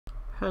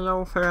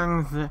Hello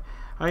friends,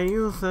 I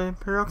use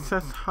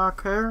Process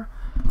Hacker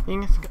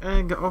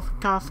instead of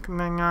Task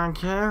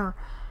Manager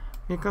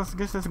because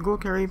this is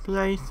good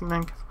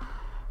replacement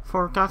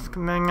for Task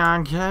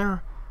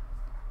Manager.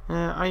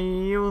 I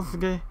use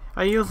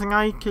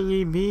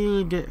Nightly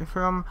build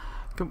from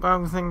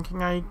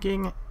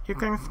 2019. You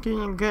can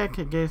still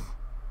get this.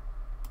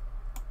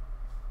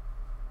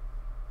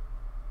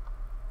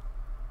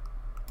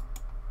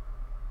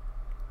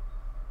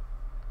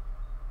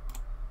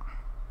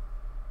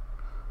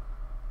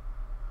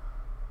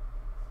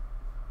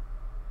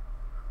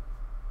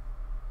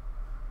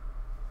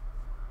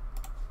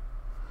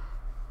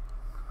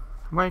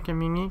 Wait a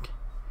minute,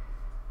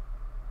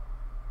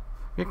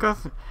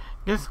 because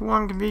this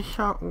won't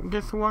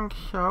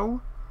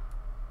show.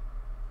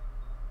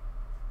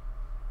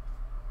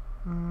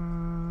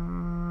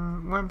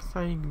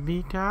 Website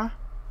beta.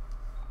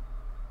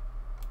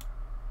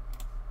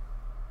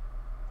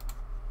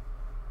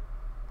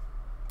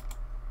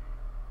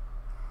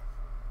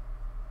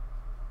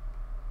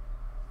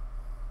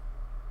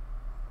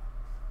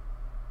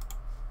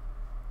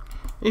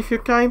 If you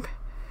type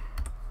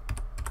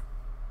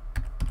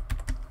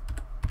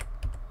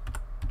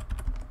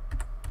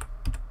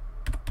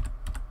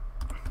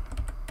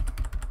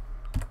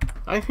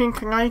I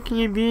think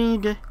Nightly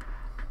build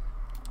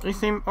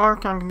is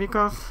important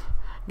because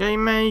they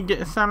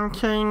made some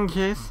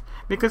changes,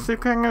 because you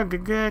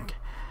cannot get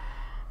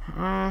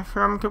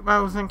from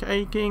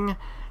 2018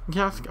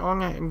 just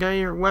on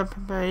their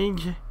web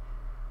page.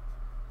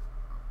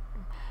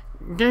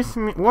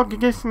 What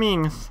this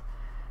means,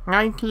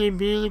 Nightly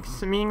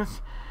builds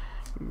means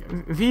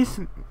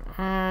these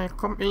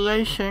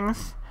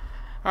compilations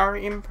are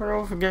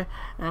improved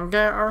and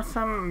there are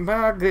some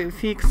bug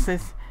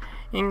fixes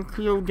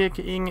included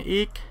in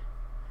it.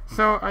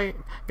 So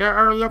there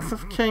are lots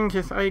of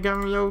changes I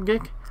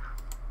downloaded.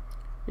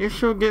 You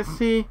should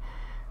see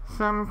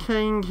some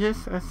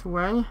changes as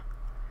well.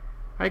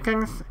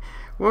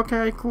 What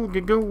I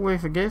could do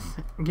with this,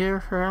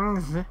 dear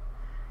friends.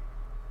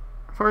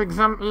 For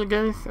example,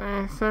 there is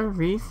a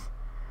service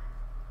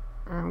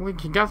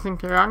which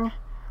doesn't run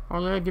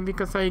already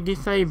because I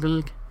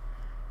disabled.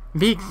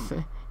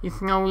 Bix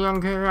is no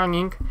longer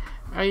running.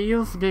 I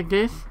used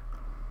this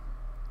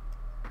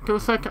to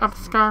set up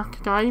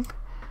start type,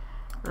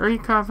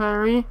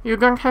 recovery. You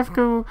don't have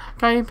to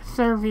type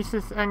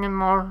services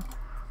anymore.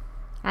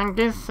 And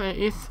this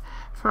is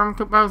from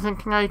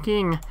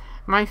 2019.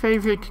 My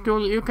favorite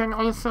tool. You can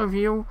also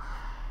view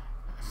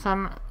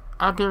some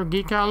other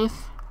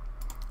details.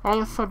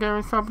 Also there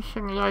is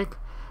option like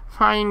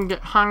find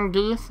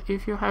handles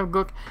if you have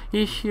got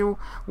issue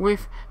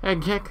with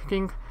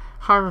ejecting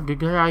hard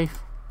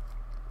drive.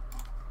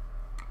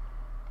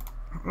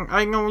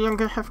 I no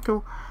longer have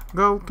to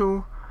go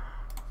to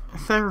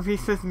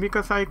services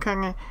because I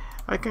can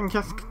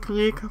just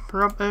click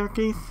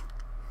properties.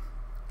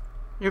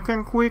 You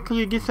can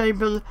quickly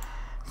disable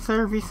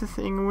services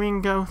in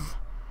Windows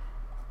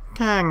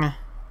 10.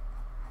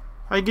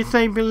 I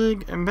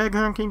disabled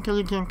background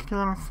intelligent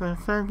transfer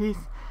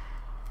service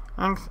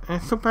and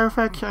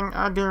Superfetch and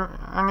other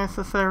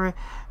unnecessary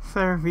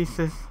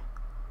services.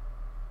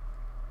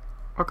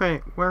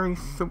 Okay, where is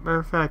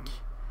Superfetch?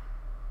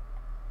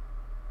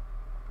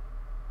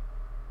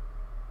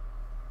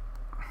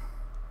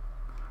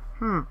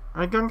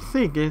 I don't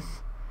see this.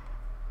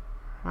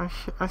 I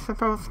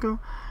suppose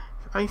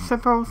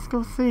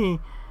to see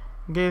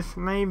this,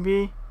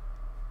 maybe.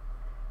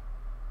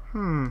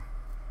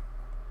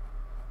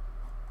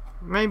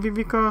 Maybe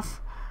because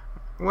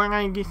when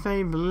I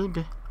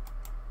disabled.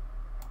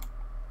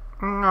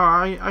 No,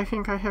 I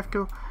think I have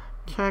to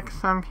check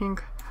something.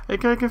 I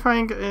try to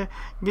find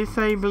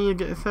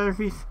disabled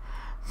service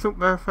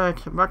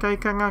Superfetch, but I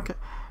cannot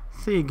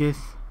see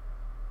this.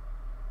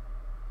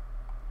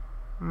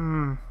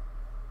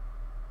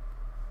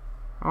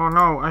 Oh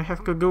no, I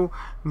have to do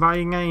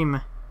by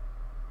name.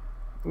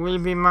 Will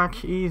be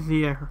much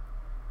easier.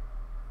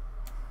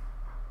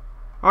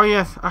 Oh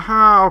yes,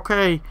 aha,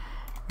 okay.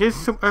 This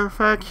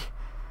Superfetch,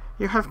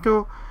 you have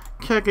to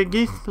check a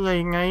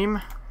display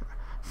name.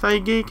 So I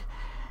did,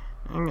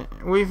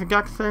 with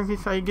that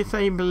service I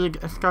disabled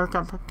a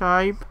startup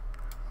type.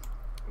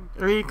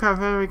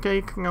 Recovery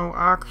take no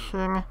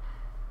action.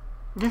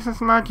 This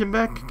is much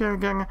better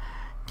than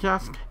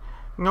just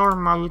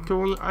normal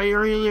tool. I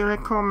really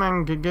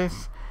recommend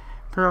this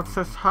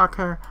Process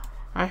Hacker.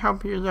 I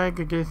hope you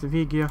like this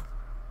video.